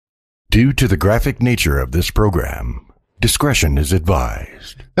Due to the graphic nature of this program, discretion is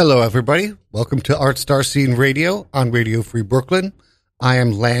advised. Hello, everybody. Welcome to Art Star Scene Radio on Radio Free Brooklyn. I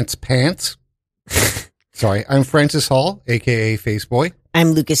am Lance Pants. Sorry, I'm Francis Hall, a.k.a. Faceboy.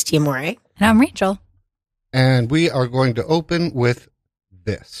 I'm Lucas Tiamore. And I'm Rachel. And we are going to open with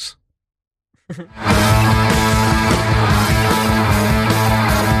this.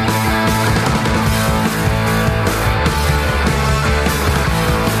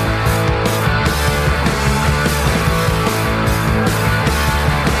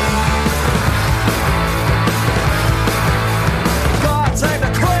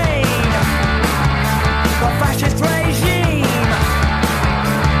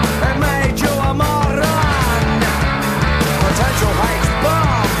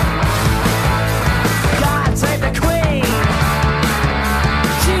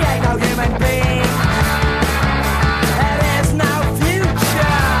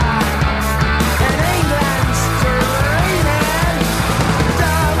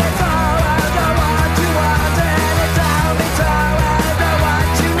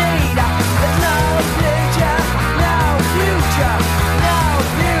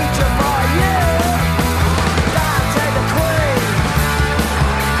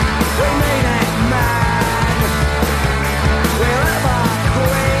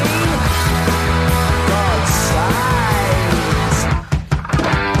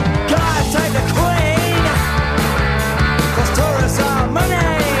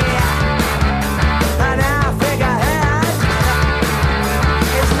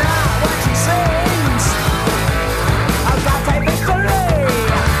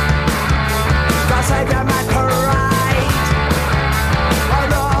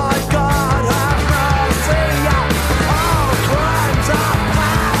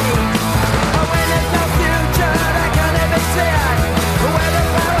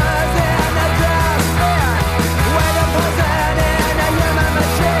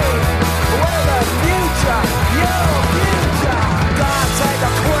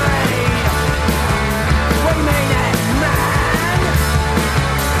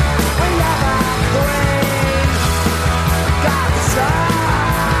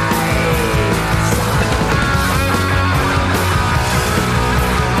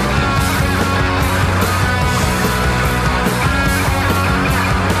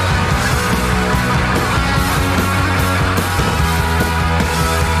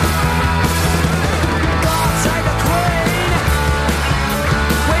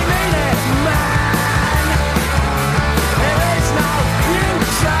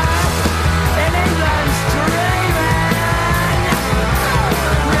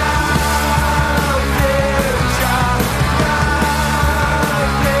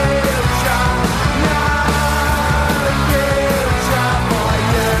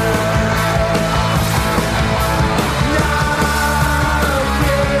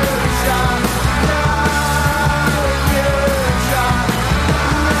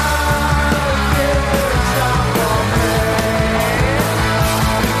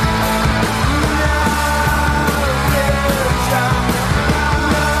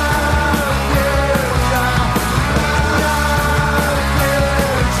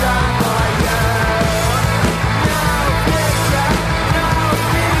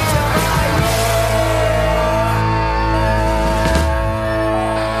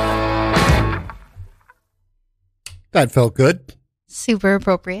 That felt good. Super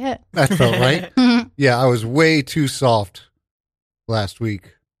appropriate. That felt right. Yeah, I was way too soft last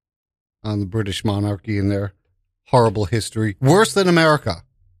week on the British monarchy and their horrible history. Worse than America.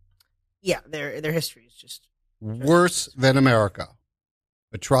 Yeah, their history is just worse than America.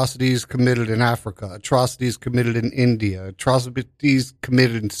 Atrocities committed in Africa, atrocities committed in India, atrocities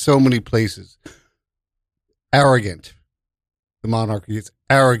committed in so many places. Arrogant. The monarchy is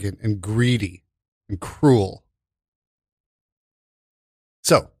arrogant and greedy and cruel.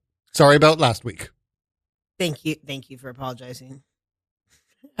 So, sorry about last week. Thank you for apologizing.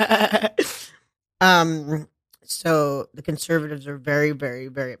 So the Conservatives are very, very,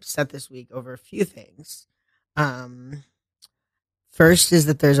 very upset this week over a few things. First is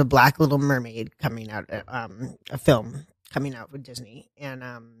that there's a Black Little Mermaid coming out, a film coming out with Disney, and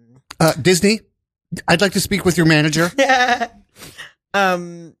Disney, I'd like to speak with your manager.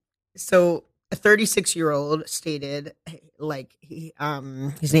 So a 36-year-old stated, like,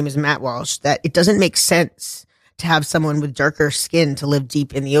 his name is Matt Walsh, that it doesn't make sense to have someone with darker skin to live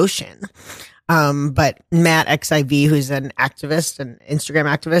deep in the ocean. But Matt XIV, who's an activist, an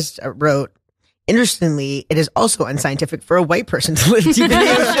Instagram activist, wrote, interestingly, it is also unscientific for a white person to live deep in the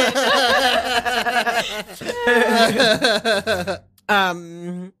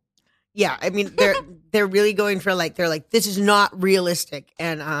ocean. Yeah, I mean they're really going for like they're like this is not realistic,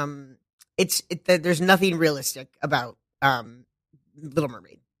 and there's nothing realistic about Little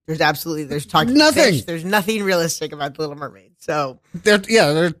Mermaid. There's talking Nothing. fish. There's nothing realistic about the Little Mermaid. So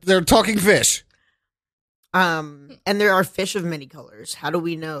they're talking fish. and there are fish of many colors. How do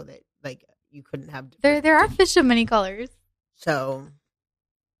we know that like you couldn't have There are fish of many colors. So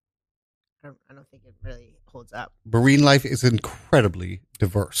I don't think it really holds up. Marine life is incredibly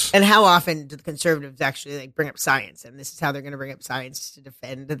diverse. And how often do the conservatives actually like bring up science? And this is how they're going to bring up science to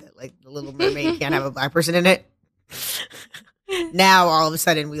defend that like the Little Mermaid can't have a black person in it. Now all of a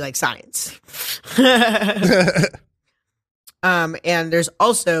sudden we like science. And there's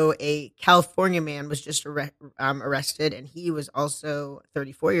also a California man was just arrested, and he was also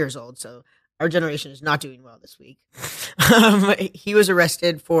 34 years old. So our generation is not doing well this week. He was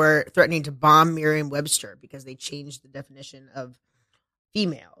arrested for threatening to bomb Merriam-Webster because they changed the definition of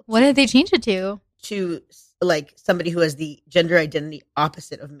female. What did they change it to? To like somebody who has the gender identity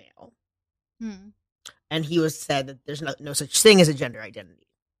opposite of male. And he was said that there's no such thing as a gender identity.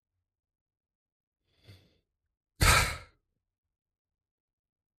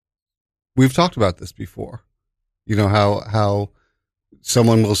 We've talked about this before. You know how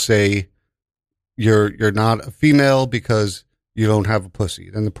someone will say you're not a female because you don't have a pussy.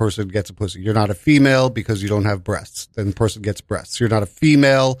 Then the person gets a pussy. You're not a female because you don't have breasts. Then the person gets breasts. You're not a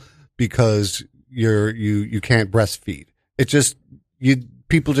female because you can't breastfeed. It just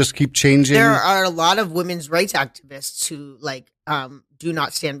people just keep changing. There are a lot of women's rights activists who like do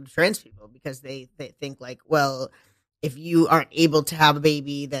not stand with trans people because they think like, well, if you aren't able to have a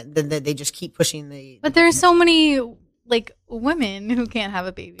baby, then they just keep pushing the. But there are so many like women who can't have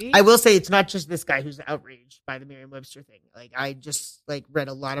a baby. I will say it's not just this guy who's outraged by the Merriam-Webster thing. Like I just like read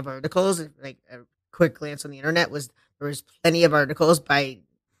a lot of articles. Like a quick glance on the internet there was plenty of articles by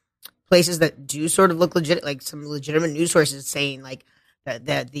places that do sort of look legit, like some legitimate news sources saying like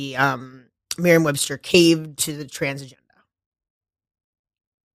that the Merriam-Webster caved to the trans agenda.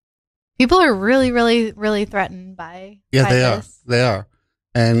 People are really, really, really threatened by they this. are. They are.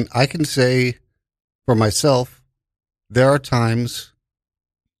 And I can say for myself, there are times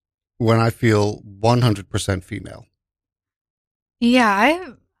when I feel 100% female.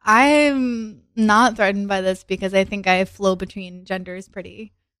 Yeah, I'm not threatened by this because I think I flow between genders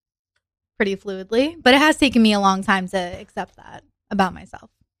pretty fluidly. But it has taken me a long time to accept that about myself.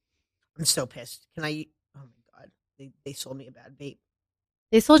 I'm so pissed. Oh my God. They sold me a bad vape.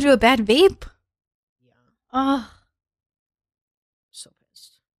 They sold you a bad vape? Yeah. Oh. So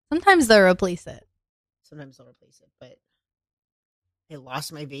pissed. Sometimes they'll replace it. Sometimes they'll replace it, but I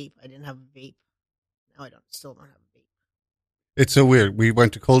lost my vape. I didn't have a vape. Now I still don't have a vape. It's so weird. We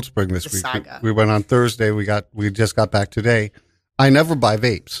went to Cold Spring this week. Saga. We went on Thursday. We just got back today. I never buy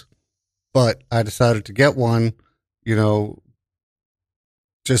vapes, but I decided to get one,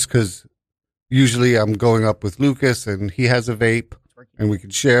 just because usually I'm going up with Lucas and he has a vape and we can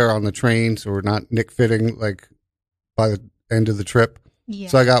share on the train so we're not Nick fitting like by the end of the trip. Yeah.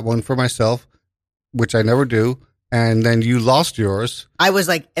 So I got one for myself, which I never do. And then you lost yours. I was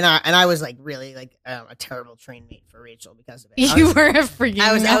like, and I was like really like a terrible train mate for Rachel because of it. You were a freaking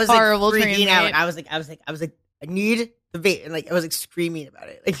I was horrible like, train freaking out. mate. I was like, I need the vape, and like I was like screaming about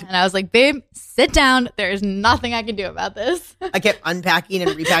it. Like, And I was like, babe, sit down. There is nothing I can do about this. I kept unpacking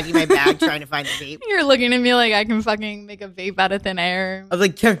and repacking my bag trying to find the vape. You're looking at me like I can fucking make a vape out of thin air. I was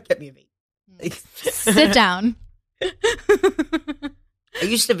like, get me a vape. Like, Sit down. I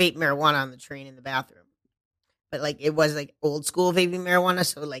used to vape marijuana on the train in the bathroom, but like it was like old school vaping marijuana,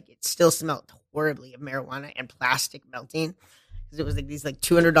 so like it still smelled horribly of marijuana and plastic melting because it was like these like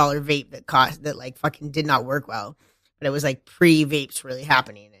 $200 vape that like fucking did not work well, but it was like pre-vapes really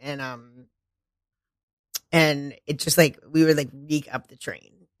happening, and it just like we would like reek up the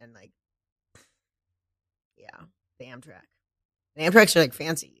train and like the Amtrak are like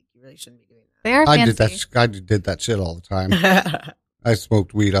fancy. You really shouldn't be doing They are I fancy. did that shit all the time. that. I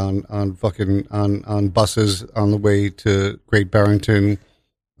smoked weed on buses on the way to Great Barrington.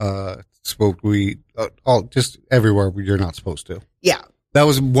 Smoked weed just everywhere where you're not supposed to. Yeah. That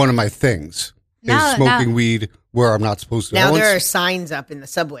was one of my things. Is smoking weed where I'm not supposed to. Now there are signs up in the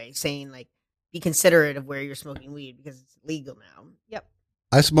subway saying like, be considerate of where you're smoking weed because it's legal now. Yep.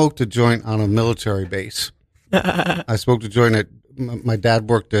 I smoked a joint on a military base. I smoked a joint at my dad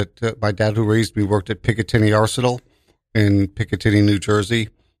who raised me worked at Picatinny Arsenal in Picatinny, New Jersey,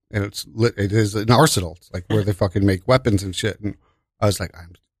 and it is an arsenal. It's like where they fucking make weapons and shit. And I was like,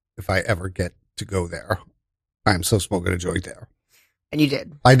 if I ever get to go there, I'm so smoking a joint there. And you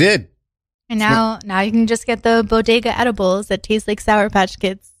did. I did. And now you can just get the bodega edibles that taste like Sour Patch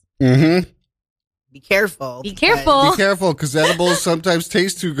Kids. Mm-hmm. Be careful. Be careful. Be careful, because edibles sometimes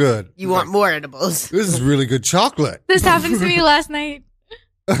taste too good. You want more edibles. This is really good chocolate. This happened to me last night.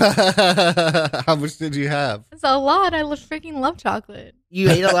 How much did you have? It's a lot. I freaking love chocolate. You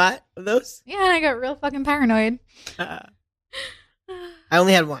ate a lot of those? Yeah, and I got real fucking paranoid. I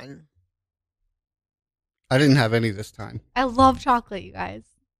only had one. I didn't have any this time. I love chocolate, you guys.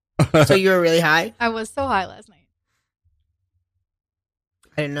 So you were really high? I was so high last night.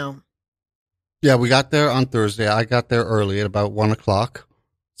 I didn't know. Yeah, we got there on Thursday. I got there early at about 1 o'clock.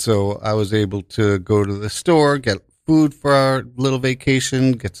 So I was able to go to the store, get food for our little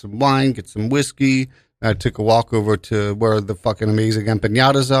vacation, get some wine, get some whiskey. I took a walk over to where the fucking amazing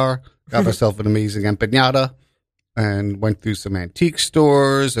empanadas are. Got myself an amazing empanada and went through some antique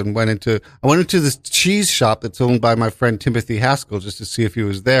stores and went into this cheese shop that's owned by my friend Timothy Haskell just to see if he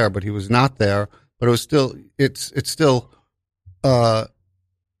was there, but he was not there. But it was still, it's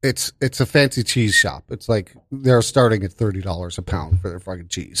a fancy cheese shop. It's like they're starting at $30 a pound for their fucking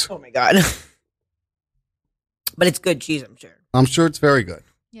cheese. Oh my God. But it's good cheese, I'm sure. I'm sure it's very good.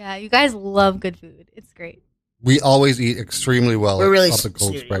 Yeah, you guys love good food. It's great. We always eat extremely well We're really up at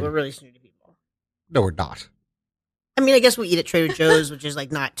Cold snooty. Spring. We're really snooty people. No, we're not. I mean, I guess we eat at Trader Joe's, which is like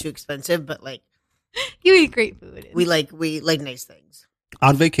not too expensive, but like You eat great food. we like nice things.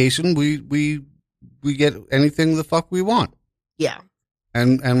 On vacation, we get anything the fuck we want. Yeah.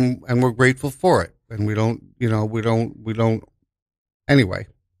 And we're grateful for it. And we don't anyway.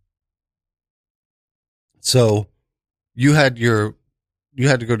 So you had to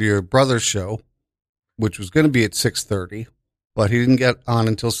go to your brother's show, which was going to be at 6:30, but he didn't get on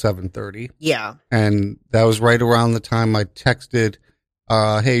until 7:30. Yeah. And that was right around the time I texted,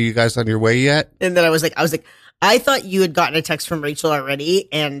 hey, you guys on your way yet? And then I was like, I thought you had gotten a text from Rachel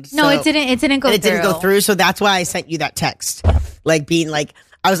already, and No, it didn't. It didn't go. It didn't go through, so that's why I sent you that text, like being like,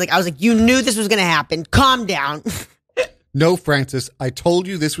 I was like, you knew this was going to happen. Calm down. No, Francis, I told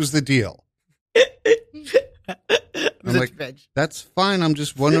you this was the deal. I'm like, that's fine. I'm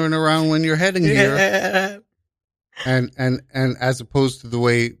just wandering around when you're heading here. And as opposed to the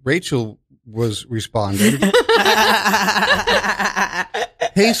way Rachel was responding.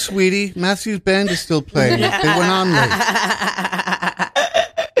 Hey, sweetie, Matthew's band is still playing. They went on late.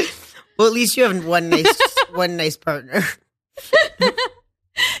 Well, at least you have one nice partner.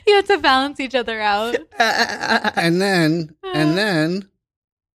 You have to balance each other out. And then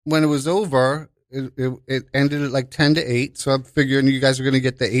when it was over, it ended at like 10 to 8. So I'm figuring you guys are going to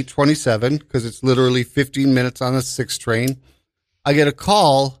get the 8:27 because it's literally 15 minutes on a 6 train. I get a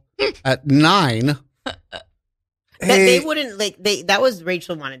call at 9. They wouldn't that was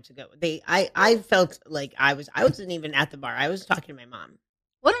Rachel wanted to go. I felt like I wasn't even at the bar. I was talking to my mom.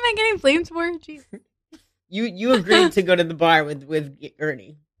 What am I getting blamed for? Jeez. You agreed to go to the bar with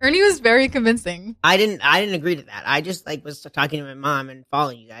Ernie. Ernie was very convincing. I didn't agree to that. I just was talking to my mom and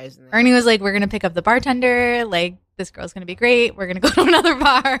following you guys. And Ernie was like, "We're gonna pick up the bartender. Like, this girl's gonna be great. We're gonna go to another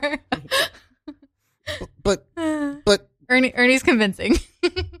bar." But Ernie's convincing.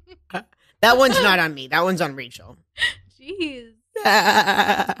 That one's not on me. That one's on Rachel. Jeez.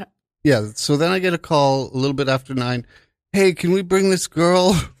 yeah, so then I get a call a little bit after 9. Hey, can we bring this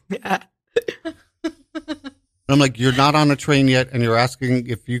girl? I'm like, you're not on a train yet, and you're asking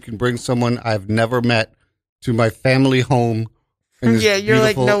if you can bring someone I've never met to my family home. Yeah, you're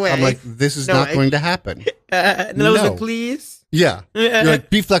like, no way. I'm like, this is not going to happen. And then I was like, please. Yeah, you're like,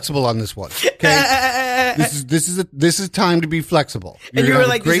 be flexible on this one. Okay, this is time to be flexible. And you were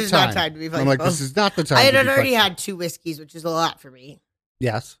like, this is not time to be flexible. I'm like, this is not the time. I had already had 2 whiskeys, which is a lot for me.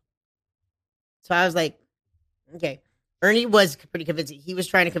 Yes. So I was like, okay. Ernie was pretty convincing. He was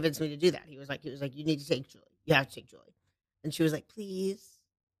trying to convince me to do that. He was like, you need to take Julie. You have to take Julie. And she was like, please.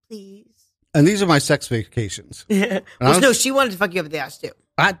 And these are my sex vacations. No, she wanted to fuck you up at the ass too.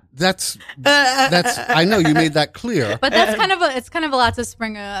 That's. I know you made that clear. But that's it's kind of a lot to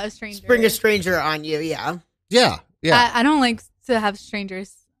spring a stranger. Spring a stranger on you, yeah. Yeah. I don't like to have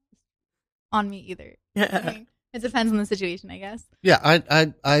strangers on me either. I mean, it depends on the situation, I guess. Yeah,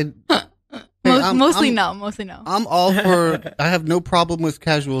 Mostly no. I'm all for. I have no problem with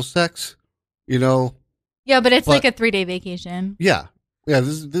casual sex. Yeah, but it's like a 3-day vacation. Yeah.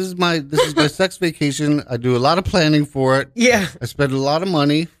 This is my sex vacation. I do a lot of planning for it. Yeah. I spend a lot of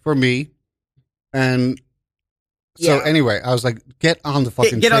money for me, and so anyway, I was like, get on the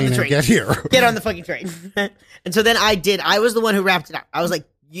fucking train and get here. Get on the fucking train. And so then I did. I was the one who wrapped it up. I was like,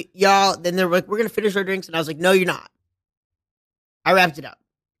 y'all. Then they're like, we're gonna finish our drinks, and I was like, no, you're not. I wrapped it up.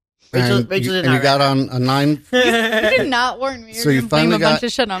 Rachel did not. You got on a 9. You did not warn me. So you finally got a bunch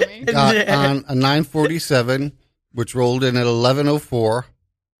of shit on me. Got on a 9:47, which rolled in at 11:04,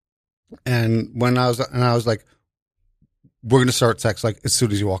 And I was like, we're going to start sex like as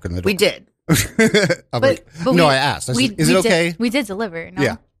soon as you walk in the door. We did. But I asked. I said, is it okay? We did deliver.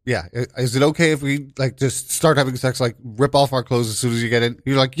 No? Yeah. Is it okay if we like just start having sex, like rip off our clothes as soon as you get in?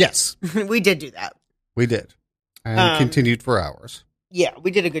 You're like, yes. We did do that. We did. And continued for hours. Yeah,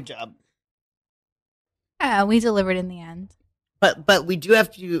 we did a good job. Yeah, we delivered in the end. But we do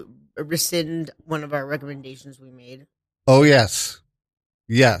have to rescind one of our recommendations we made. Oh, yes.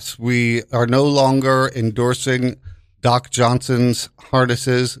 Yes, we are no longer endorsing Doc Johnson's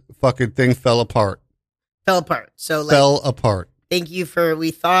harnesses. Fucking thing fell apart. So fell apart. Thank you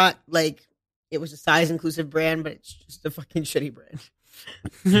we thought like it was a size inclusive brand, but it's just a fucking shitty brand.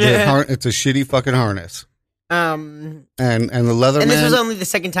 It's a shitty fucking harness. And the Leatherman. And this was only the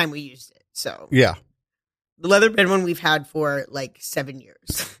second time we used it. So yeah. The Leatherman one we've had for like 7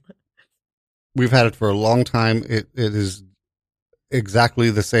 years. We've had it for a long time. It is exactly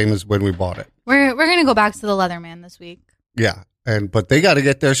the same as when we bought it. We're gonna go back to the Leatherman this week. Yeah, but they got to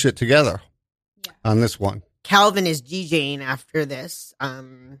get their shit together on this one. Calvin is DJing after this.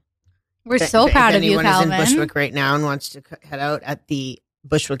 We're so proud of you, Calvin. If anyone is in Bushwick right now and wants to head out at the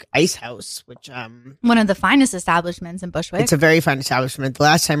Bushwick Ice House, which one of the finest establishments in Bushwick. It's a very fine establishment. The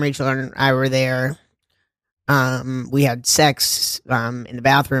last time Rachel and I were there, we had sex in the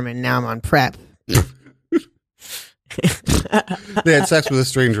bathroom, and now I'm on PrEP. They had sex with a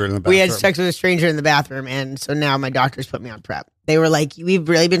stranger in the bathroom. We had sex with a stranger in the bathroom, and so now my doctors put me on PrEP. They were like, "We've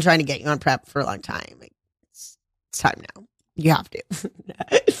really been trying to get you on PrEP for a long time. Like, it's time now. You have to."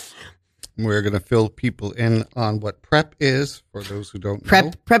 We're going to fill people in on what PrEP is for those who don't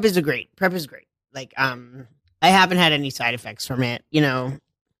know. PrEP is great. Like, I haven't had any side effects from it. You know,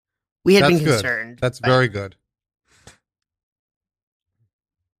 we had been concerned. That's very good.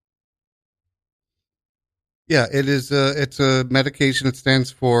 Yeah, it is. It's a medication. It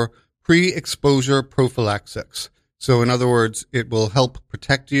stands for pre-exposure prophylaxis. So, in other words, it will help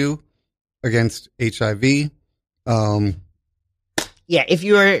protect you against HIV. Yeah, if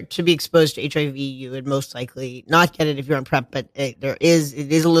you were to be exposed to HIV, you would most likely not get it if you're on PrEP. But it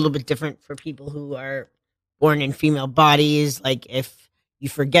is a little bit different for people who are born in female bodies. Like if you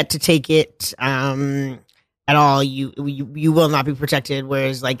forget to take it at all, you will not be protected.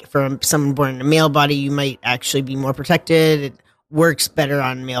 Whereas like for someone born in a male body, you might actually be more protected. It works better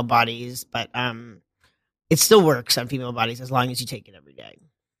on male bodies, but it still works on female bodies as long as you take it every day.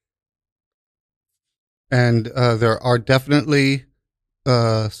 And there are definitely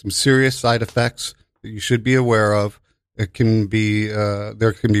some serious side effects that you should be aware of. It can be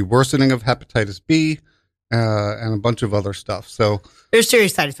there can be worsening of hepatitis B and a bunch of other stuff. So there's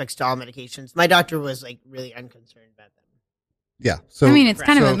serious side effects to all medications. My doctor was like really unconcerned about them. Yeah. So I mean, it's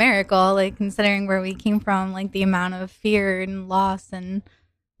kind of a miracle, like considering where we came from, like the amount of fear and loss and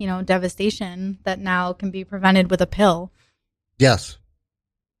devastation that now can be prevented with a pill. Yes.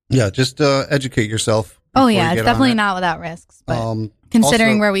 Yeah. Just educate yourself. Oh yeah, it's definitely not without risks. But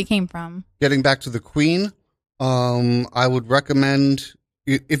considering where we came from, getting back to the Queen, I would recommend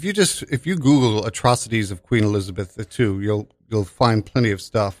if you Google atrocities of Queen Elizabeth II, you'll find plenty of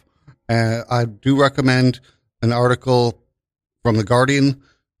stuff. I do recommend an article from The Guardian.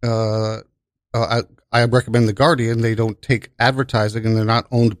 I recommend The Guardian. They don't take advertising, and they're not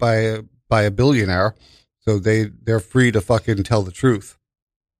owned by a billionaire, so they're free to fucking tell the truth.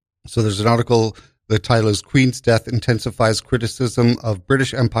 So there's an article. The title is Queen's Death Intensifies Criticism of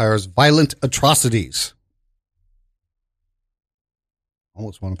British Empire's Violent Atrocities.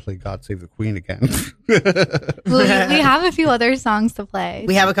 Almost want to play God Save the Queen again. We have a few other songs to play.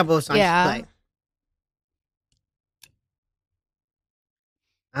 We have a couple of songs to play.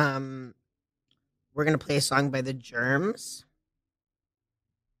 We're going to play a song by The Germs.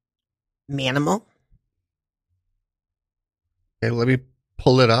 Manimal. Okay, let me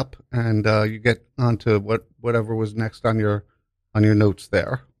pull it up, and you get onto whatever was next on your notes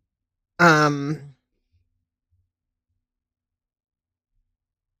there.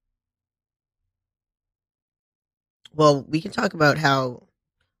 Well, we can talk about how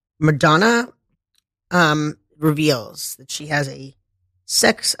Madonna reveals that she has a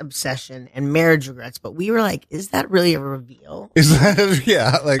sex obsession and marriage regrets, but we were like, is that really a reveal? Is that,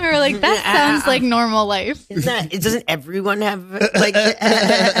 yeah, like we were like, that sounds like normal life. Doesn't everyone have like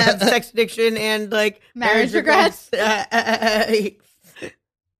have sex addiction and like marriage regrets?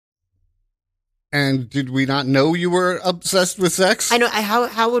 And did we not know you were obsessed with sex? I know.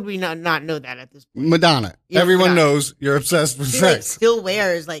 How would we not know that at this point? Madonna. Everyone knows you're obsessed with sex. Like, still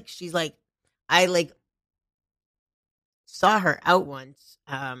wears she's like, I like saw her out once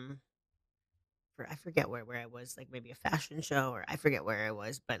for I forget where I was, like maybe a fashion show, or I forget where I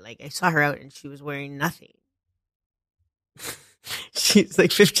was, but like I saw her out and she was wearing nothing. She's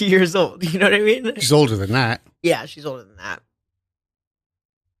like 50 years old. You know what I mean? She's older than that. Yeah, she's older than that.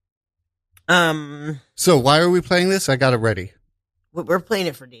 So why are we playing this? I got it ready. We're playing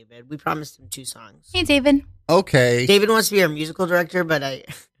it for David. We promised him 2 songs. Hey, David. Okay. David wants to be our musical director, but I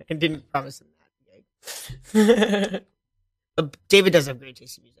didn't promise him that. But David does have great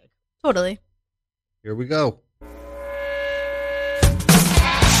taste in music. Totally. Here we go.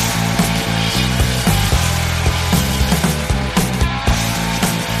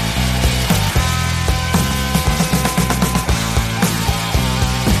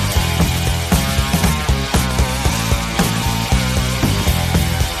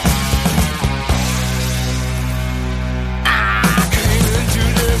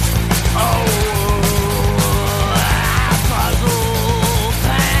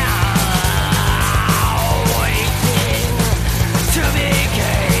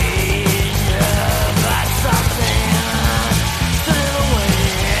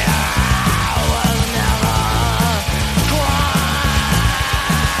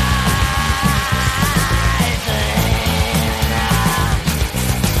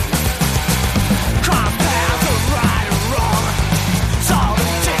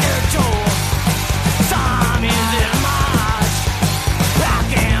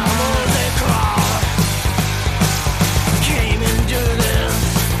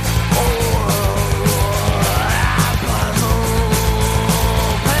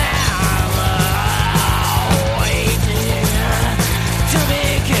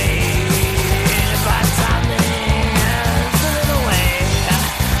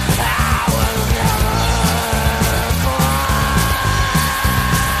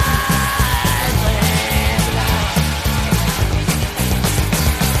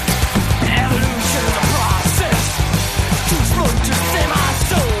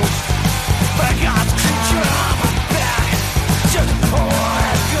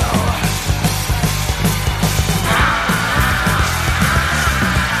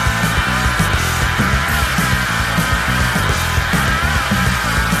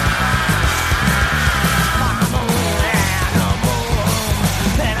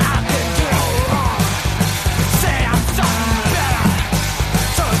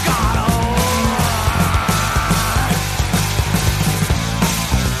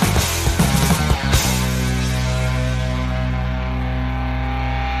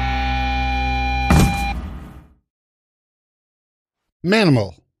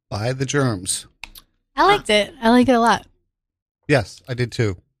 Manimal by The Germs. I liked it. I like it a lot. Yes, I did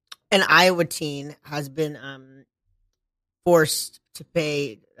too. An Iowa teen has been forced to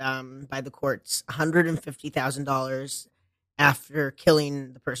pay by the courts $150,000 after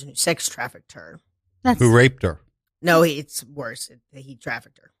killing the person who sex trafficked her. Who raped her. No, it's worse. He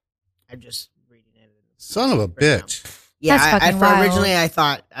trafficked her. I'm just reading it. Son of a bitch. Yeah, That's fucking wild. originally I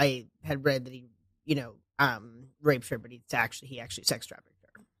thought I had read that he, raped her, but he actually sex trafficked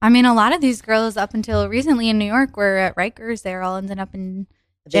her. I mean, a lot of these girls up until recently in New York were at Rikers. They're all ending up in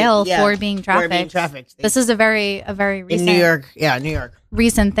jail for being trafficked. This is a very recent in New York. Yeah, New York.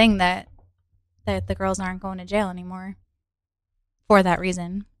 Recent thing that the girls aren't going to jail anymore for that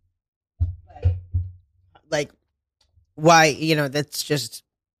reason. Like, why? That's just,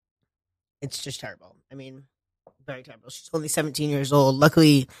 it's just terrible. I mean, very terrible. She's only 17 years old.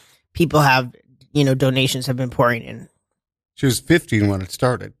 Luckily, people have, donations have been pouring in. She was 15 when it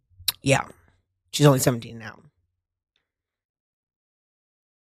started. Yeah. She's only 17 now.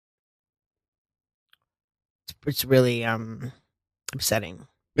 It's really upsetting.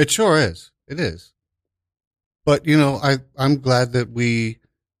 It sure is. It is. But, I'm glad that we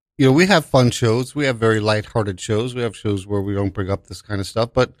have fun shows. We have very lighthearted shows. We have shows where we don't bring up this kind of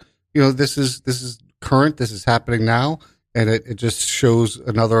stuff. But, this is current. This is happening now. And it just shows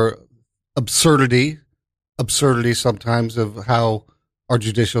another absurdity sometimes of how our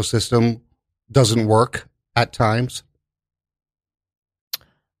judicial system doesn't work at times.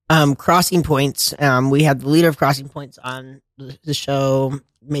 Crossing Points. We had the leader of Crossing Points on the show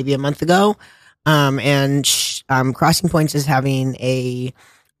maybe a month ago. And Crossing Points is having a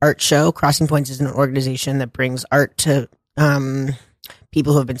art show. Crossing Points is an organization that brings art to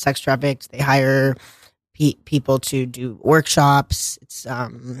people who have been sex trafficked. They hire people to do workshops. It's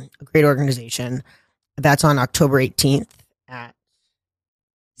a great organization. That's on October 18th at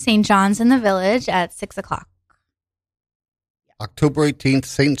St. John's in the Village at 6:00. October 18th,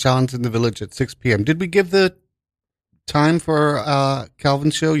 St. John's in the Village at 6 p.m. Did we give the time for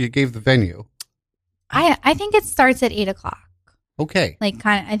Calvin's show? You gave the venue. I think it starts at 8:00. Okay.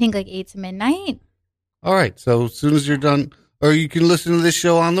 I think 8 to midnight. All right. So as soon as you're done, or you can listen to this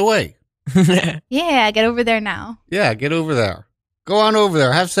show on the way. Yeah, get over there now. Yeah, get over there. Go on over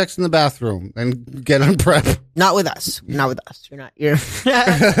there. Have sex in the bathroom and get on prep. Not with us. Not with us. You're.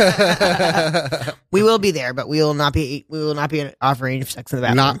 We will be there, but we will not be offering sex in the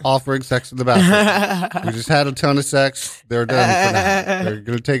bathroom. Not offering sex in the bathroom. We just had a ton of sex. They're done for now. They're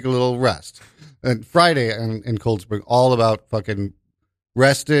going to take a little rest. And Friday in Cold Spring, all about fucking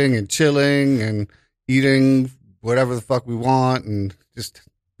resting and chilling and eating whatever the fuck we want and just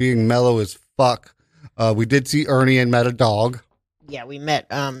being mellow as fuck. We did see Ernie and met a dog. Yeah, we met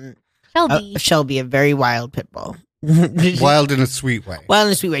Shelby. Shelby, a very wild pit bull. Wild in a sweet way. Wild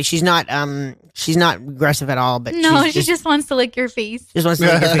in a sweet way. She's not aggressive at all, but No, she just wants to lick your face. just wants to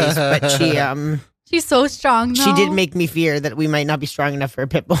lick her face. But She's so strong, though. she did make me fear that we might not be strong enough for a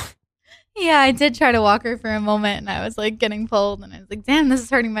pit bull. Yeah, I did try to walk her for a moment, and I was like getting pulled, and I was like, "Damn, this is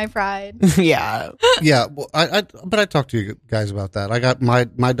hurting my pride." Yeah. Yeah, well, but I talked to you guys about that. I got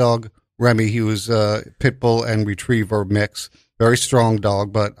my dog Remy. He was pit bull and retriever mix, very strong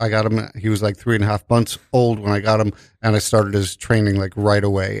dog. But I got him. He was like 3.5 months old when I got him, and I started his training like right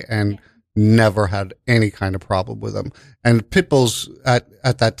away, and never had any kind of problem with him. And pit bulls at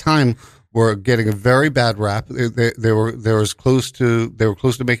that time were getting a very bad rap. They were close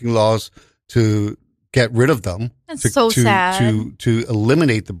to making laws to get rid of them. That's so sad. To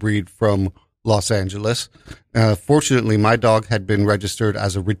eliminate the breed from Los Angeles. Fortunately, my dog had been registered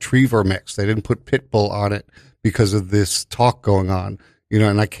as a retriever mix. They didn't put pit bull on it because of this talk going on.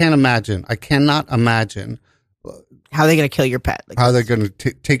 And I cannot imagine How are they going to kill your pet? how they're going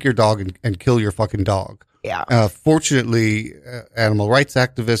to take your dog and kill your fucking dog. Yeah. Fortunately, animal rights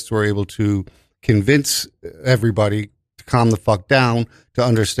activists were able to convince everybody to calm the fuck down, to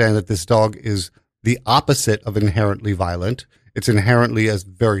understand that this dog is the opposite of inherently violent. It's inherently a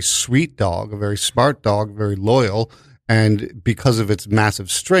very sweet dog, a very smart dog, very loyal. And because of its massive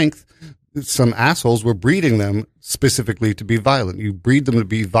strength, some assholes were breeding them specifically to be violent. You breed them to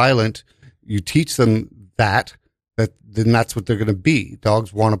be violent. You teach them then that's what they're going to be.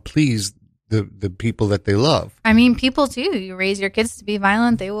 Dogs want to please the people that they love. I mean, people too. You raise your kids to be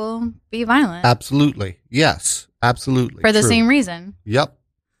violent, they will be violent. Absolutely. Yes. Absolutely. For the True. same reason. Yep.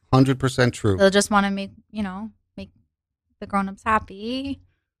 100% true. They'll just want to make the grown-ups happy.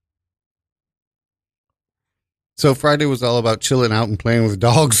 So Friday was all about chilling out and playing with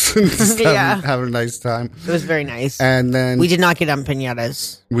dogs and just Yeah. having a nice time. It was very nice. And then We did not get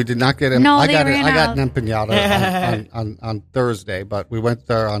empanadas. we did not get him. No, I they got ran out. an empanada on Thursday, but we went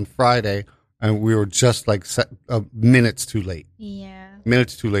there on Friday and we were just like minutes too late. Yeah.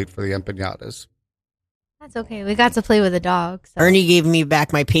 Minutes too late for the empanadas. That's okay. We got to play with the dog. So. Ernie gave me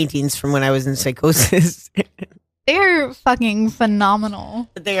back my paintings from when I was in psychosis. They're fucking phenomenal.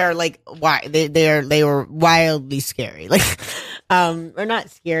 They are like why they were wildly scary. Like or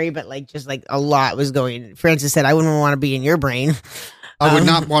not scary, but like just like a lot was going. Francis said, I wouldn't want to be in your brain. I would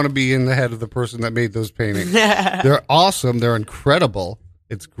not want to be in the head of the person that made those paintings. They're awesome. They're incredible.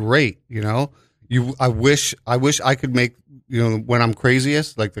 It's great. I wish I could make, when I'm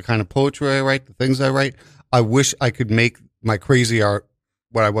craziest, like the kind of poetry I write, the things I write, I wish I could make my crazy art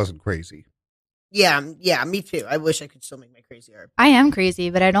when I wasn't crazy. Yeah, me too. I wish I could still make my crazy art. I am crazy,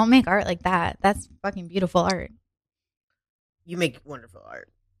 but I don't make art like that. That's fucking beautiful art. You make wonderful art.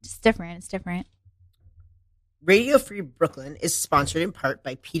 It's different. It's different. Radio Free Brooklyn is sponsored in part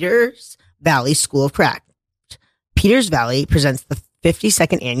by Peters Valley School of Craft. Peters Valley presents the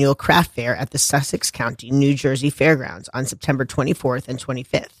 52nd annual craft fair at the Sussex County, New Jersey Fairgrounds on September 24th and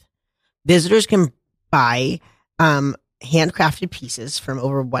 25th. Visitors can buy handcrafted pieces from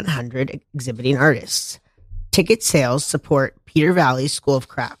over 100 exhibiting artists. Ticket sales support Peter Valley School of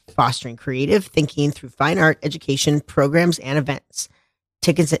Craft, fostering creative thinking through fine art education programs and events.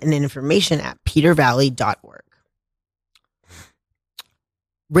 Tickets and information at petervalley.org.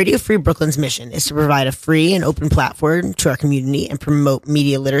 Radio Free Brooklyn's mission is to provide a free and open platform to our community and promote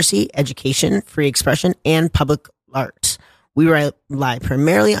media literacy, education, free expression, and public arts. We rely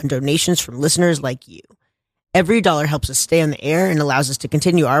primarily on donations from listeners like you. Every dollar helps us stay on the air and allows us to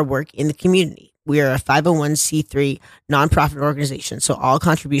continue our work in the community. We are a 501c3 nonprofit organization, so all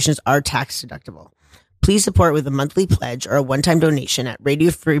contributions are tax deductible. Please support with a monthly pledge or a one-time donation at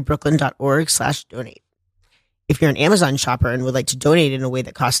radiofreebrooklyn.org/donate. If you're an Amazon shopper and would like to donate in a way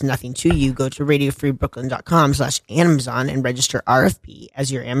that costs nothing to you, go to radiofreebrooklyn.com/Amazon and register RFB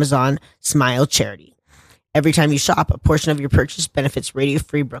as your Amazon Smile charity. Every time you shop, a portion of your purchase benefits Radio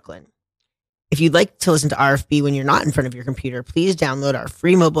Free Brooklyn. If you'd like to listen to RFB when you're not in front of your computer, please download our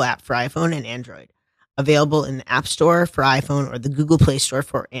free mobile app for iPhone and Android. Available in the App Store for iPhone or the Google Play Store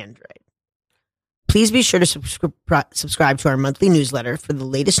for Android. Please be sure to subscribe to our monthly newsletter for the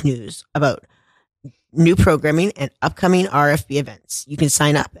latest news about new programming and upcoming RFB events. You can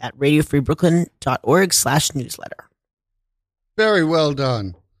sign up at radiofreebrooklyn.org/newsletter. Very well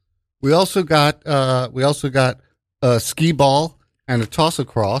done. We also got a skee ball and a toss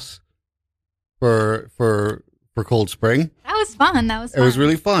across for Cold Spring. That was fun. It was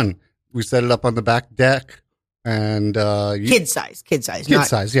really fun. We set it up on the back deck and kid size.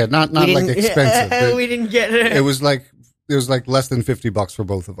 Yeah, not like expensive. We didn't get it. It was like less than $50 for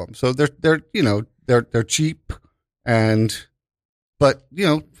both of them. So they're cheap but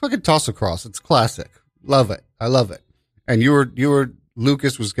fucking toss across. It's classic. Love it. I love it. And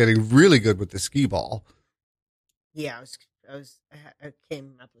Lucas was getting really good with the skee ball. Yeah, I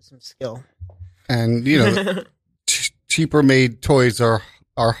came up with some skill. And cheaper made toys are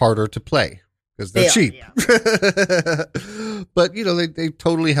harder to play because they're cheap. Yeah. But they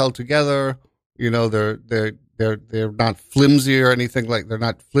totally held together. They're not flimsy or anything they're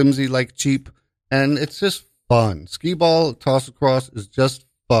not flimsy like cheap, and it's just fun. Skee ball toss across is just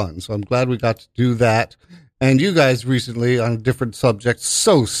fun. So I'm glad we got to do that. And you guys recently, on a different subject,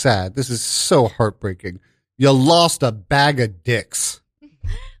 so sad. This is so heartbreaking. You lost a bag of dicks.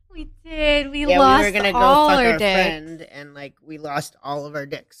 We did. We lost we were gonna go all fuck our our dicks. friend, and we lost all of our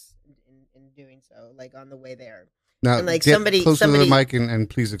dicks in doing so. On the way there. Now, And, get somebody closer to the mic and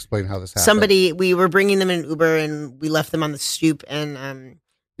please explain how this happened. We were bringing them in an Uber, and we left them on the stoop. And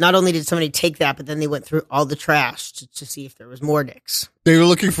not only did somebody take that, but then they went through all the trash to see if there was more dicks. They were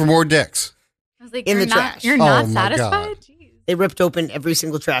looking for more dicks. I was like, In you're the not, trash. You're not Oh, my satisfied? God. Jeez. They ripped open every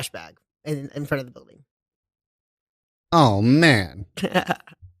single trash bag in front of the building. Oh man.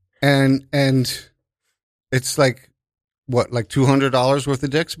 And it's what, $200 worth of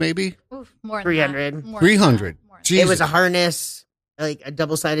dicks maybe? Oof, more than 300. that. More 300. than that. Jesus. It was a harness, a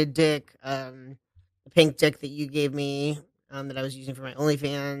double-sided dick, a pink dick that you gave me that I was using for my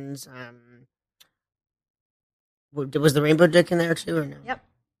OnlyFans. Was the rainbow dick in there too, or no? Yep.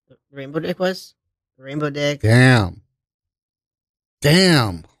 The rainbow dick was? The rainbow dick. Damn.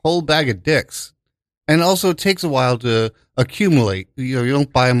 Whole bag of dicks. And also it takes a while to accumulate. You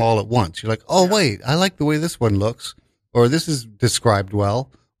don't buy them all at once. You're like, oh, wait, I like the way this one looks. Or this is described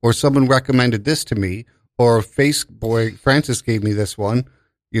well. Or someone recommended this to me. Or Francis gave me this one.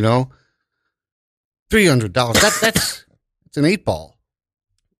 $300. That's an 8-ball.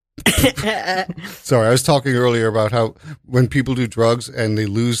 Sorry, I was talking earlier about how when people do drugs and they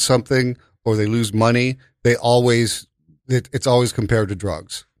lose something or they lose money, it's always compared to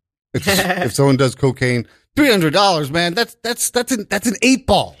drugs. If someone does cocaine, $300, man, that's an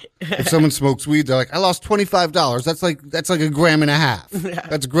 8-ball. If someone smokes weed, they're like, I lost $25. That's like a gram and a half.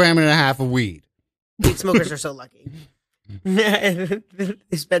 That's a gram and a half of weed. Weed smokers are so lucky. They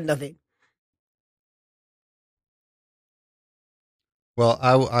spend nothing. Well,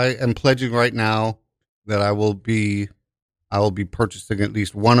 I am pledging right now that I will be purchasing at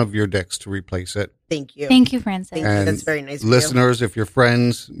least one of your dicks to replace it. Thank you. Thank you, Francis. Thank you. And That's very nice of listeners, if you're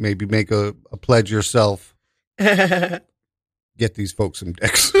friends, maybe make a pledge yourself. you. Get these folks some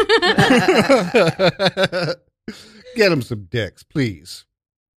dicks. Get them some dicks, please.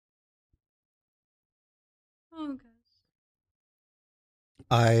 Oh,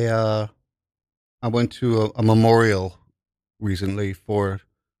 gosh. I went to a memorial recently for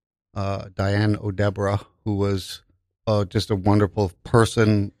Diane O'Debra, who was just a wonderful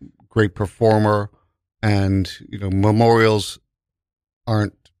person, great performer, and memorials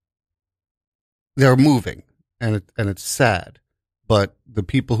they're moving, and it's sad, but the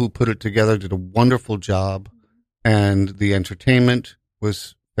people who put it together did a wonderful job, and the entertainment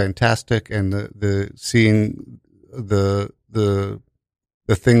was fantastic, and the seeing the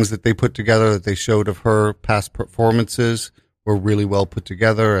things that they put together that they showed of her past performances were really well put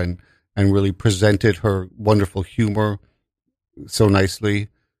together and really presented her wonderful humor so nicely.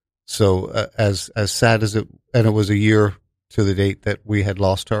 So as sad as it was a year to the date that we had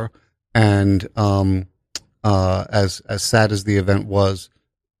lost her, and as sad as the event was,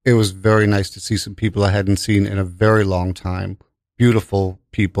 it was very nice to see some people I hadn't seen in a very long time. Beautiful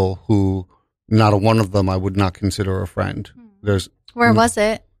people who not a one of them I would not consider a friend. Where was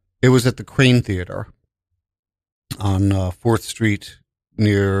it? It was at the Crane Theater on 4th Street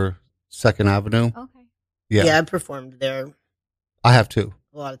near 2nd Avenue. Okay. Yeah, I performed there I have too.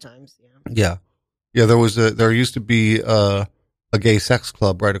 a lot of times. Yeah. Yeah. There used to be a gay sex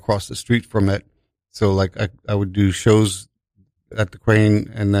club right across the street from it. So I would do shows at the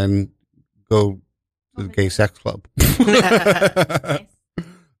Crane and then go to the gay sex club. Nice.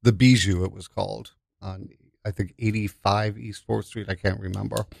 The Bijou, it was called, on I think 85 East 4th Street. I can't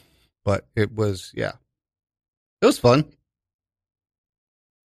remember. But it was, yeah, it was fun.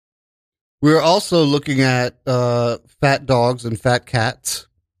 We were also looking at fat dogs and fat cats.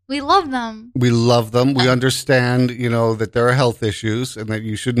 We love them. We love them. We understand, that there are health issues and that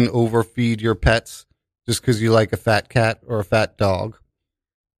you shouldn't overfeed your pets just because you like a fat cat or a fat dog.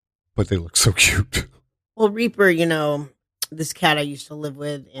 But they look so cute. Well, Reaper, this cat I used to live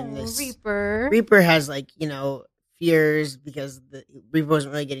with in this Reaper. Reaper has fears because the Reaper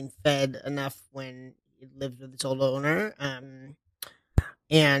wasn't really getting fed enough when it lived with its old owner.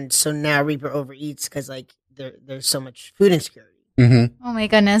 And so now Reaper overeats because there's so much food insecurity. Mm-hmm. Oh my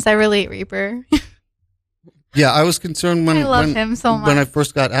goodness, I relate, Reaper. Yeah, I was concerned I love him so much. when I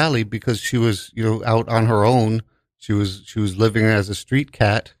first got Allie because she was, out on her own. She was living as a street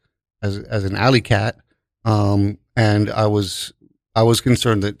cat, as an alley cat, and I was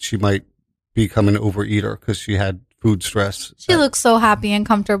concerned that she might become an overeater because she had food stress. She looks so happy and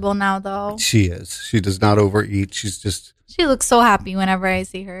comfortable now, though. She is. She does not overeat. She looks so happy whenever I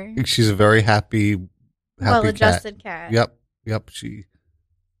see her. She's a very happy Well-adjusted cat. Yep. She's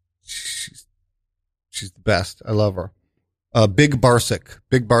the best. I love her. Big Barsic.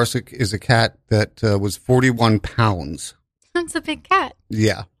 Big Barsic is a cat that was 41 pounds. That's a big cat.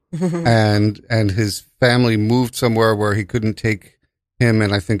 Yeah. and his family moved somewhere where he couldn't take him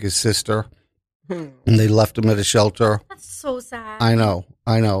and I think his sister. And they left him at a shelter. That's so sad. I know.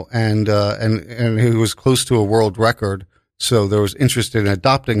 And he was close to a world record. So there was interest in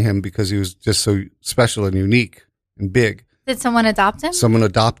adopting him because he was just so special and unique and big. Did someone adopt him? Someone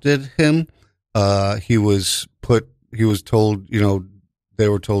adopted him. He was told, they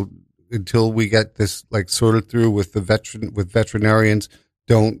were told until we get this sorted through with veterinarians,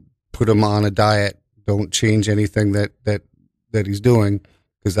 don't put him on a diet. Don't change anything that he's doing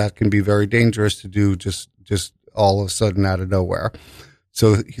because that can be very dangerous to do just all of a sudden out of nowhere.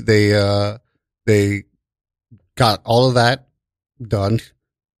 So they got all of that done.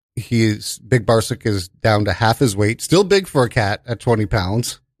 Big Barsic is down to half his weight, still big for a cat at 20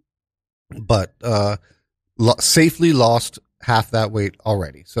 pounds, but safely lost half that weight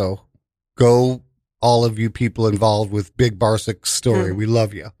already. So go, all of you people involved with Big Barsic's story. We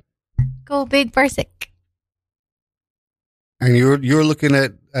love you. Go Big Barsic. And you're looking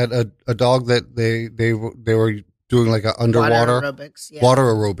at a dog that they were doing like a underwater water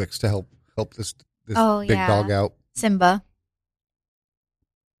aerobics to help this big dog out. Simba.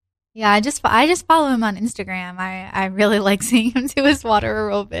 Yeah, I just follow him on Instagram. I really like seeing him do his water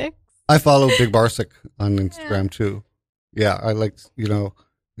aerobics. I follow Big Barsic on Instagram too. Yeah, I like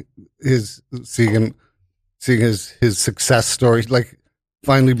his seeing his success story, like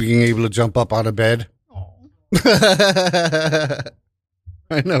finally being able to jump up on a bed. I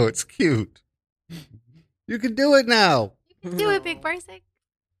know, it's cute. You can do it now. You can do it, Big Barsic.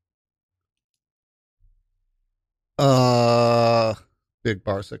 Big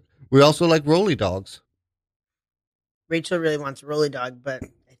Barsic. We also like Rolly dogs. Rachel really wants a Rolly dog, but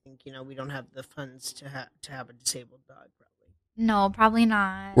I think we don't have the funds to have a disabled dog. Probably. No, probably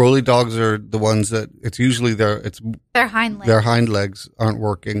not. Rolly dogs are the ones that it's usually their hind legs. Their hind legs aren't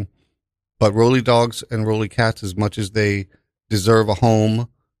working. But Rolly dogs and Rolly cats, as much as they deserve a home,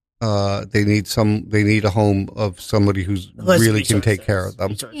 they need a home of somebody who really can take care of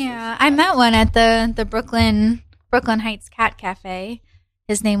them. Yeah, I met one at the Brooklyn Heights Cat Cafe.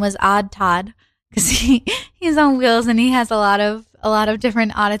 His name was Odd Todd because he's on wheels and he has a lot of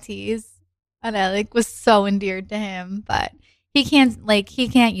different oddities, and I was so endeared to him. But he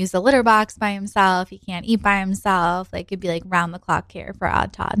can't use the litter box by himself. He can't eat by himself. It'd be round the clock care for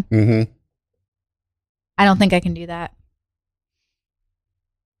Odd Todd. Mm-hmm. I don't think I can do that.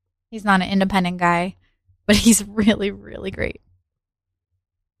 He's not an independent guy, but he's really, really great.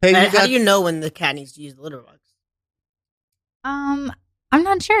 Hey, how do you know when the cat needs to use the litter box? I'm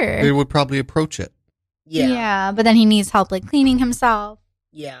not sure. They would probably approach it. Yeah, but then he needs help cleaning himself.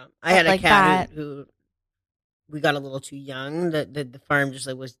 Yeah, I had a cat who we got a little too young. The farm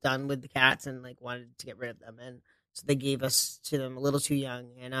just was done with the cats and wanted to get rid of them, and so they gave us to them a little too young.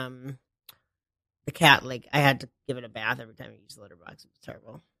 And the cat I had to give it a bath every time we used the litter box. It was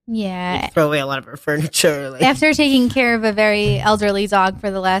terrible. Yeah, we'd throw away a lot of our furniture. After taking care of a very elderly dog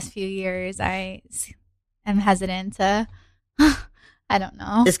for the last few years, I am hesitant to. I don't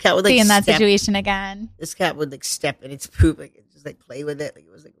know. This cat would be in that situation again. This cat would step in its poop, just play with it. It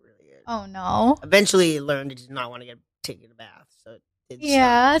was really good. Oh no! Eventually, it learned it did not want to get taken a bath, so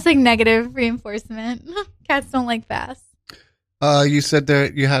it's negative reinforcement. Cats don't like baths. You said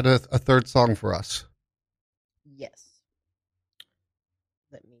that you had a third song for us. Yes.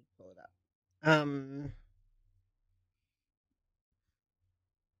 Let me pull it up.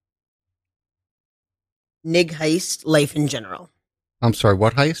 Nig Heist, Life in General. I'm sorry,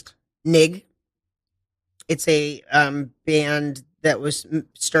 what heist? Nig. It's a band that was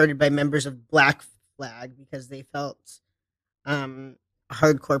started by members of Black Flag because they felt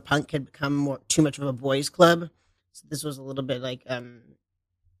hardcore punk had become too much of a boys' club. So this was a little bit like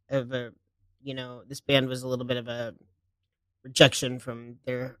of a, this band was a little bit of a rejection from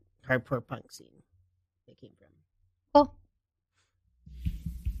their hardcore punk scene they came from. Cool.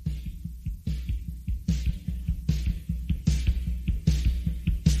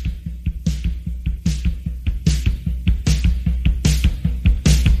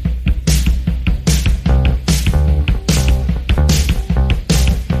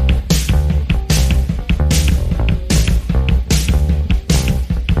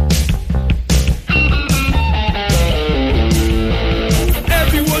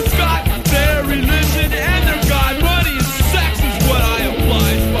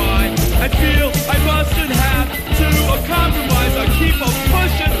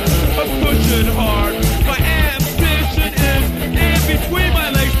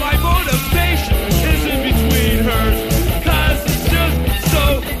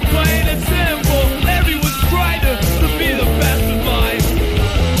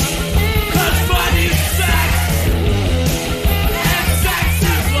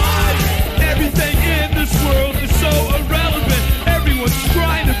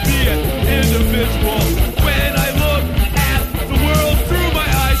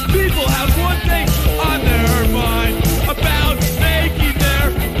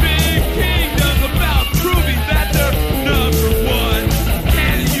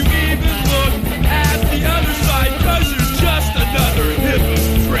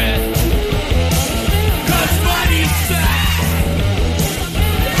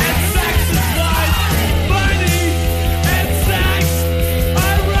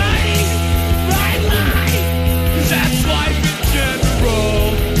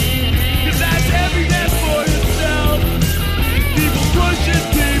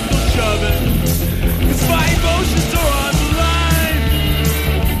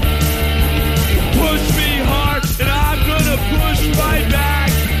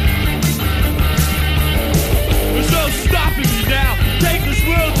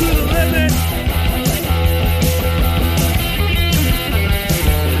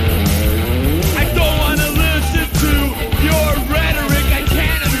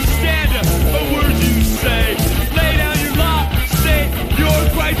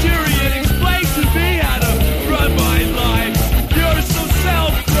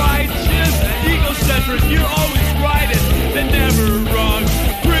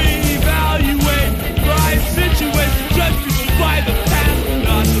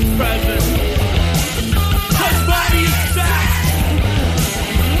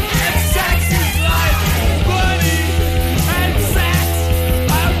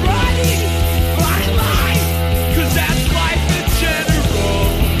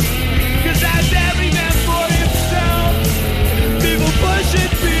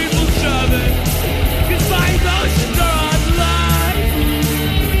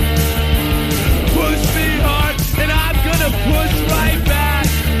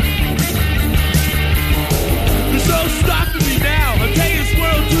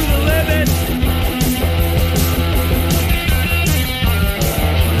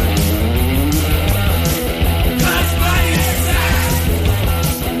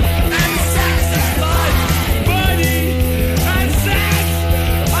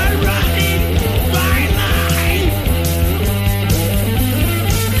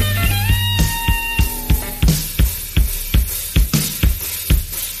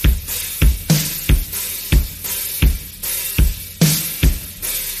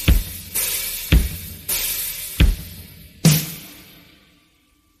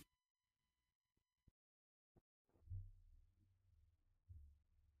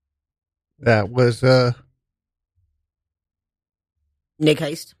 That was, Nig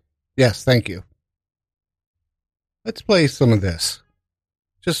Heist. yes, thank you. Let's play some of this,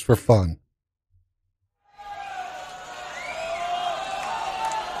 just for fun.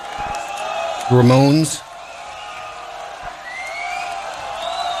 Ramones.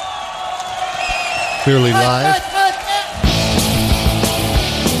 Clearly live.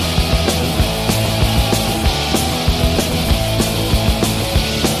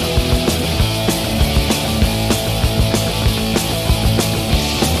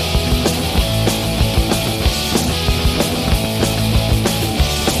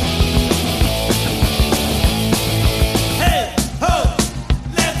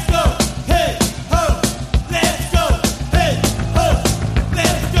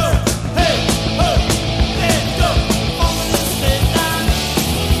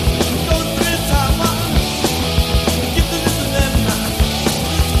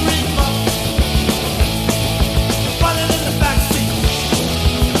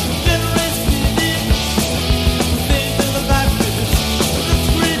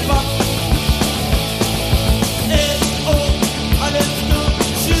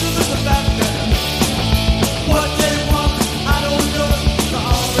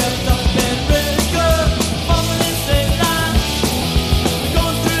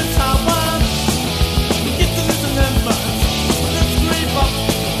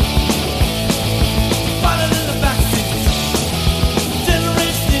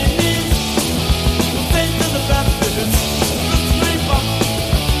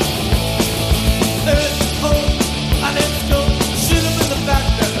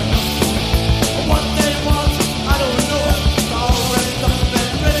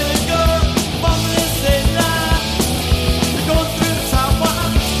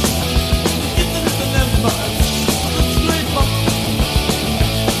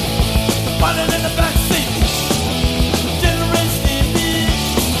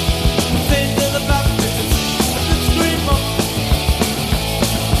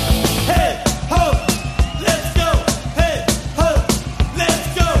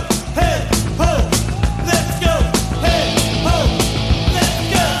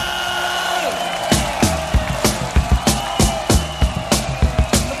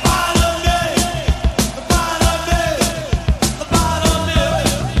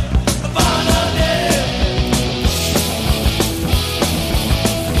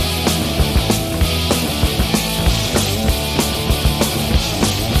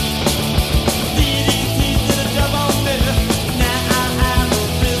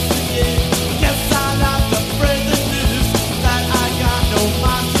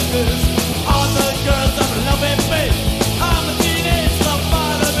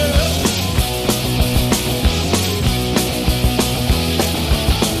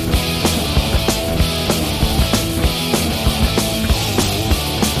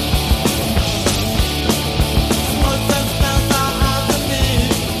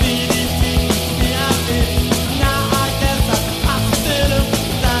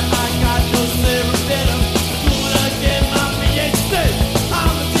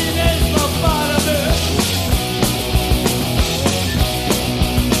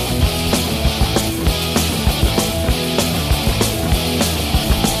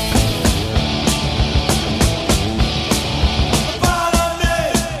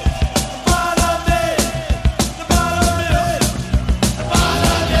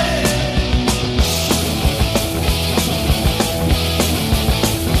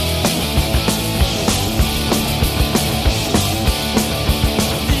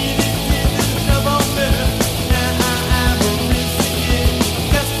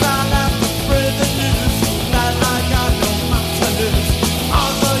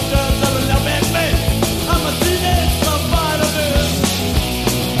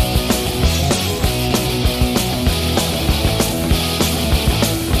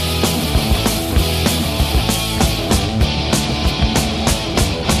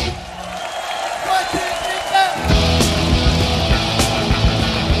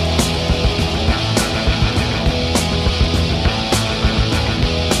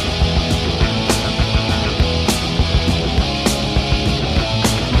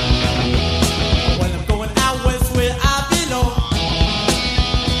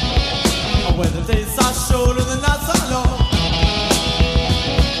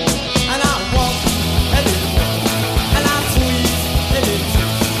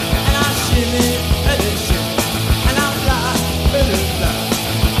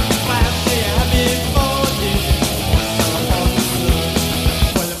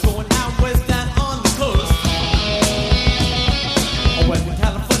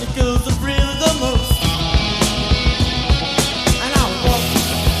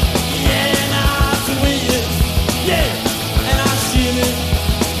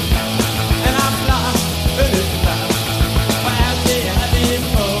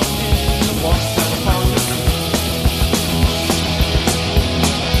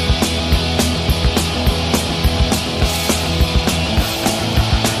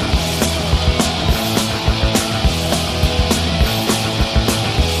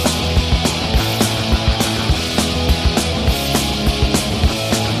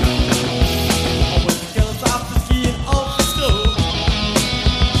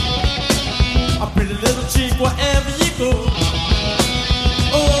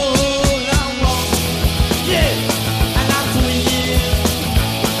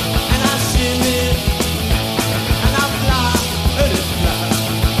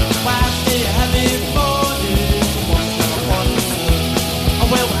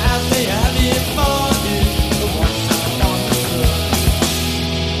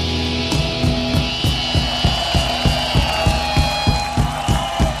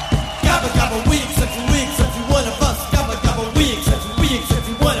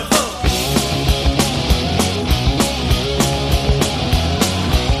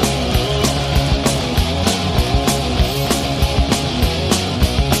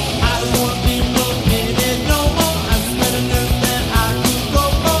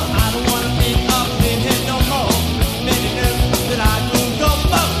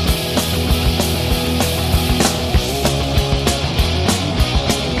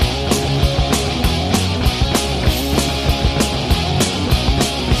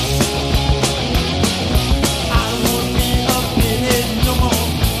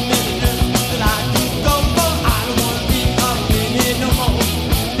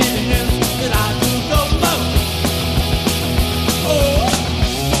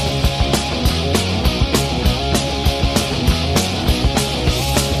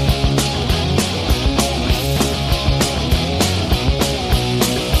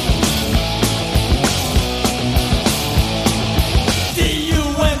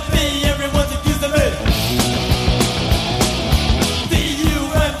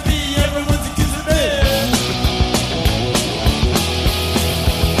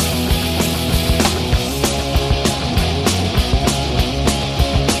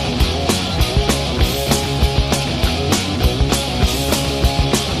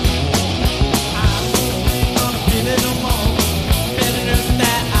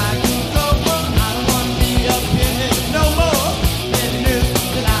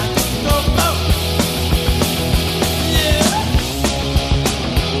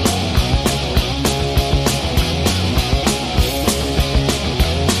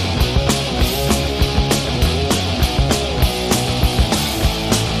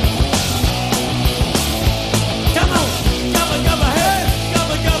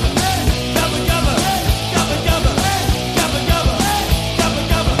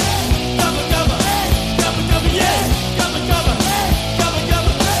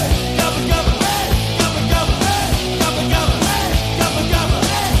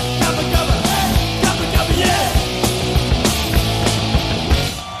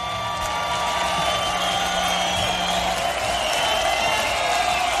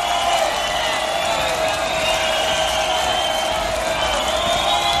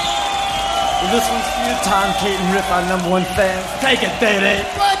 time Kate and Riff are #1 fans. Take it, baby.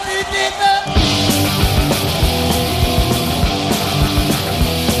 What you did the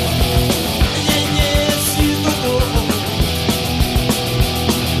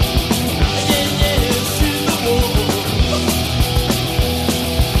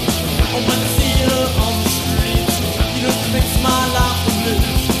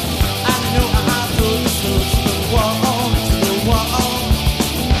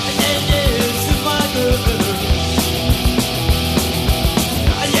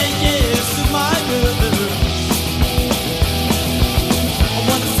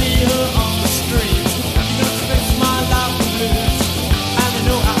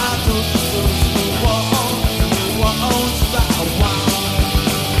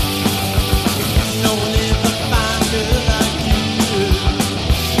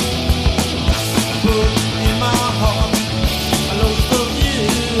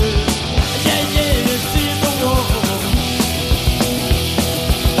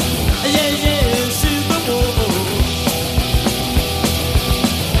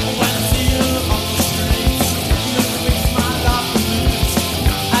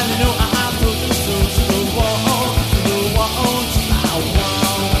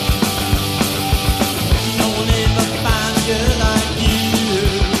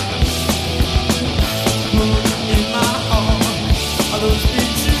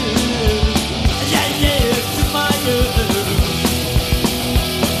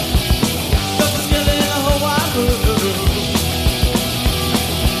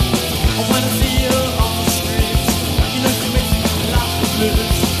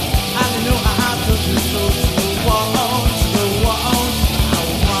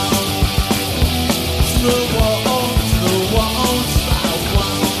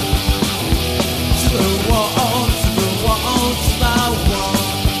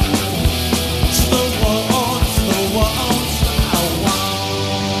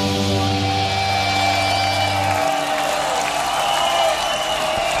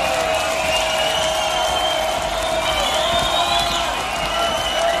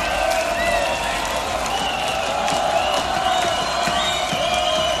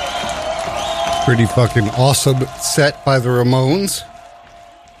Pretty fucking awesome set by the Ramones.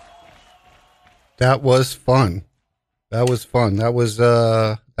 That was fun. That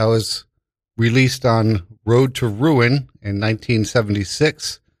was released on Road to Ruin in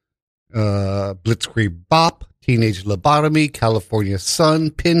 1976. Blitzkrieg Bop, Teenage Lobotomy, California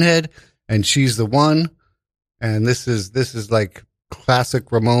Sun, Pinhead, and She's the One. And this is like classic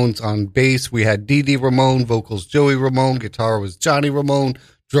Ramones on bass. We had Dee Dee Ramone, vocals Joey Ramone, guitar was Johnny Ramone,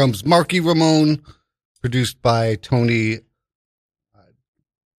 drums Marky Ramone, produced by Tony.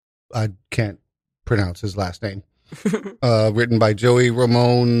 I can't pronounce his last name. Written by Joey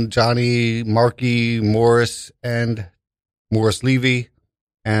Ramone, Johnny, Marky, Morris Levy,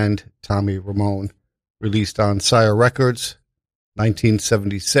 and Tommy Ramone. Released on Sire Records,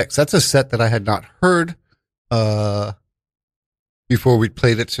 1976. That's a set that I had not heard before we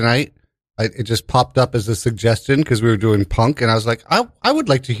played it tonight. It just popped up as a suggestion because we were doing punk, and I was like, I would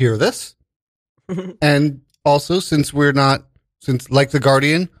like to hear this. And also, since like The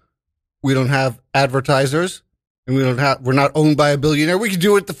Guardian, we don't have advertisers, and we're not owned by a billionaire, we can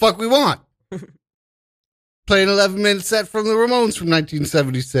do what the fuck we want. Play an 11-minute set from the Ramones from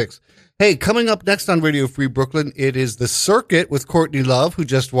 1976. Hey, coming up next on Radio Free Brooklyn, it is The Circuit with Courtney Love, who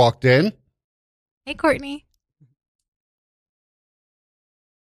just walked in. Hey, Courtney.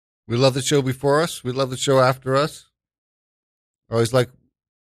 We love the show before us. We love the show after us. I always like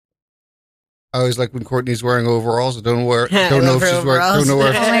when Courtney's wearing overalls. I don't know if she's wearing. Oh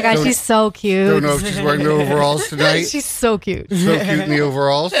my gosh, she's so cute. Don't know if she's wearing the overalls tonight. She's so cute. So cute in the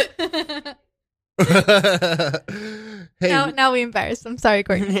overalls. Hey, now we embarrassed. I'm sorry,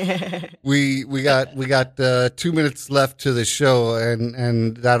 Courtney. we got 2 minutes left to the show,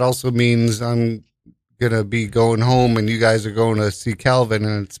 and that also means I'm gonna be going home, and you guys are going to see Calvin,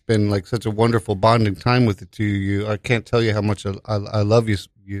 and it's been like such a wonderful bonding time with the two of you. I can't tell you how much I love you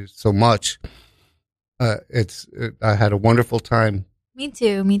so much. I had a wonderful time. Me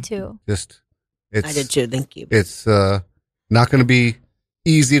too. I did too. Thank you. It's not going to be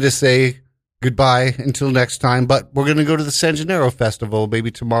easy to say goodbye until next time, but we're going to go to the San Gennaro Festival maybe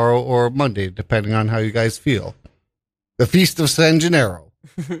tomorrow or Monday, depending on how you guys feel. The Feast of San Gennaro,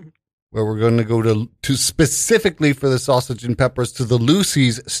 where we're going to go to specifically for the sausage and peppers to the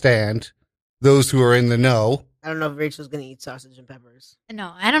Lucy's stand. Those who are in the know. I don't know if Rachel's going to eat sausage and peppers.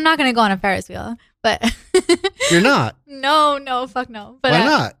 No, and I'm not going to go on a Ferris wheel, but... You're not? No, fuck no. But, why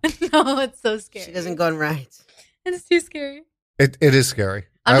not? No, it's so scary. She doesn't go on rides. It's too scary. It is scary.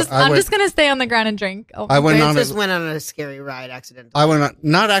 I'm just gonna stay on the ground and drink. Oh, I went on Francis went on a scary ride accidentally. I went on,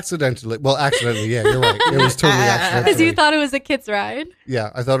 not accidentally. Well, accidentally. Yeah, you're right. It was totally accidental. because you thought it was a kid's ride.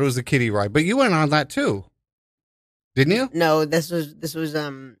 Yeah, I thought it was a kiddie ride, but you went on that too, didn't you? No, this was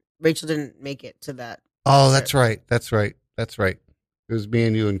Rachel didn't make it to that. Oh, that's right. That's right. That's right. It was me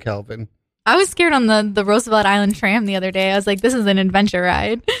and you and Calvin. I was scared on the Roosevelt Island tram the other day. I was like, this is an adventure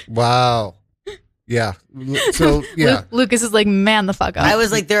ride. Wow. Yeah. So yeah. Lucas is like, man, the fuck up. I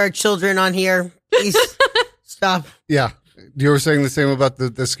was like, there are children on here. Please stop. Yeah. You were saying the same about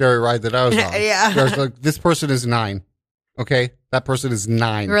the scary ride that I was on. Yeah. I was like, this person is 9. Okay? That person is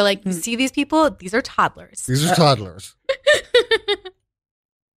 9. We were like, you see these people? These are toddlers. These are toddlers.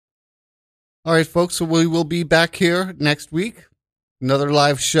 All right, folks. So we will be back here next week. Another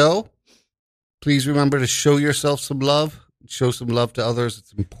live show. Please remember to show yourself some love. Show some love to others.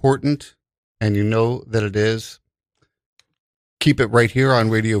 It's important. And you know that it is. Keep it right here on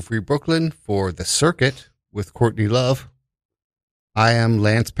Radio Free Brooklyn for The Circuit with Courtney Love. I am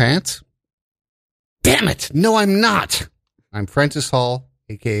Lance Pants. Damn it. No, I'm not. I'm Francis Hall,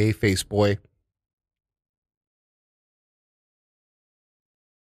 a.k.a. Faceboy.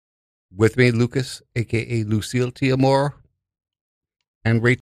 With me, Lucas, a.k.a. Lucille Tiamore. And Rachel.